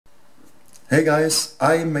Hey guys,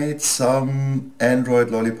 I made some Android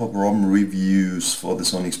Lollipop ROM reviews for the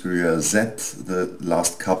Sony Xperia Z the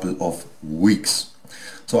last couple of weeks.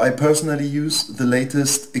 So I personally use the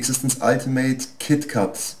latest Existence Ultimate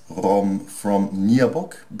KitKAt ROM from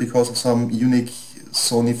Nearbook because of some unique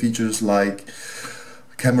Sony features like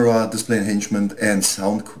camera, display enhancement and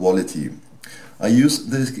sound quality. I use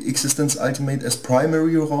the Existence Ultimate as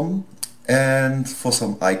primary ROM and for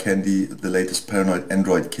some eye candy the latest Paranoid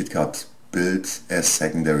Android KitKAt built as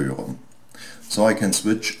secondary ROM. So I can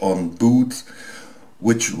switch on boot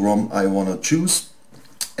which ROM I want to choose.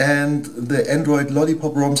 And the Android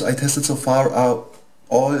Lollipop ROMs I tested so far are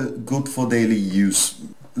all good for daily use.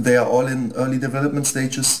 They are all in early development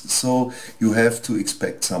stages, so you have to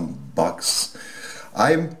expect some bugs.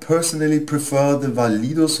 I personally prefer the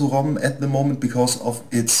Validos ROM at the moment because of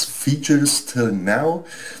its features till now.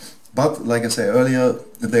 But like I said earlier,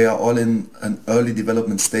 they are all in an early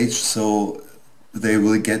development stage, so they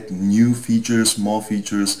will get new features, more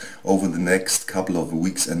features over the next couple of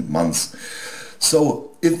weeks and months.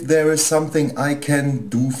 So if there is something I can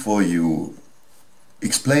do for you,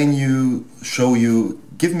 explain you, show you,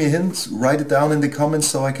 give me hints, write it down in the comments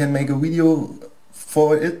so I can make a video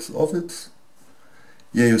for it, of it.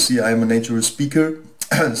 Yeah, you see I'm a native speaker.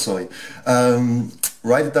 Sorry.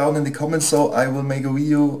 Write it down in the comments so I will make a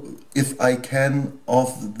video if I can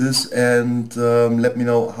of this and let me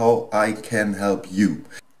know how I can help you.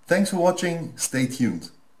 Thanks for watching, stay tuned.